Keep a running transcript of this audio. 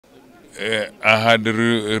I had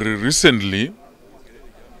recently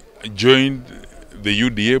joined the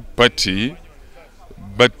UDA party,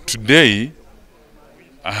 but today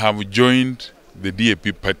I have joined the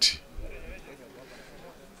DAP party.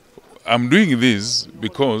 I'm doing this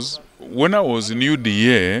because when I was in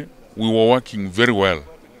UDA, we were working very well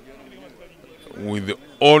with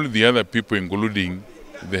all the other people, including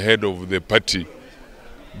the head of the party.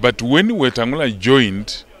 But when Wetangula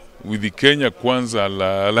joined with the Kenya Kwanza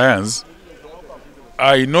Alliance,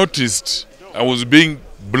 I noticed I was being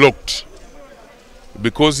blocked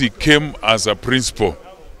because he came as a principal.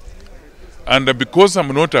 And because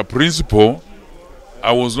I'm not a principal,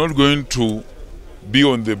 I was not going to be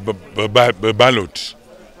on the ballot.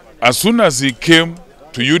 As soon as he came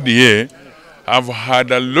to UDA, I've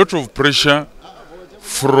had a lot of pressure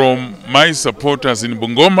from my supporters in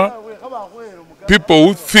Bungoma. People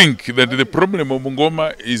who think that the problem of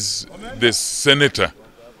Bungoma is the senator.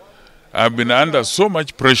 I've been under so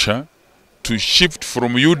much pressure to shift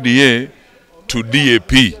from UDA to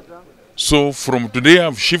DAP. So from today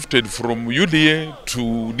I've shifted from UDA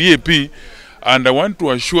to DAP, and I want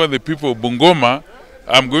to assure the people of Bungoma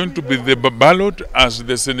I'm going to be the ballot as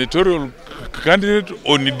the senatorial candidate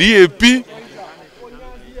on DAP,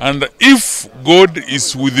 and if God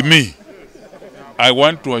is with me, I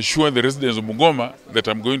want to assure the residents of Bungoma that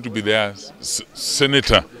I'm going to be their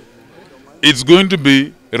senator. It's going to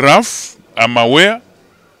be rough, I'm aware,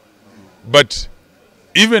 but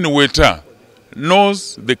even Weta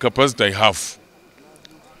knows the capacity I have.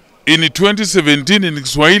 In 2017 in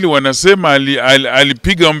Kiswahili wanasema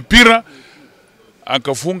alipiga mpira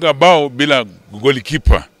akafunga bao bila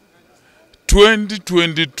goalkeeper.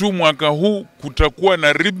 2022 mwaka huu kutakuwa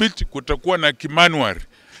na repeat, kutakuwa na kimanuari.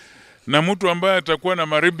 Na mtu ambaye atakuwa na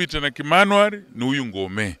maribit na kimanuari ni huyu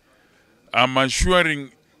Ngome. I'm assuring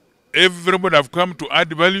everybody have come to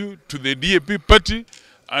add value to the DAP party,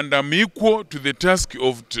 and I'm equal to the task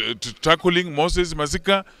of tackling Moses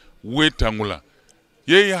Masika Wetangula.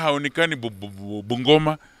 Yeye haonekani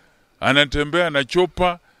Bungoma, anatembea na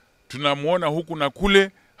chopa, tunamuona huku na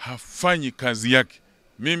kule, hafanyi kazi yake.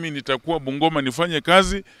 Mimi nitakuwa Bungoma nifanye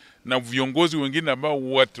kazi na viongozi wengine ambao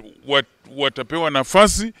watapewa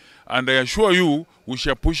nafasi, and I assure you we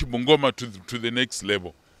shall push Bungoma to the next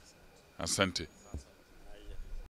level. Asante.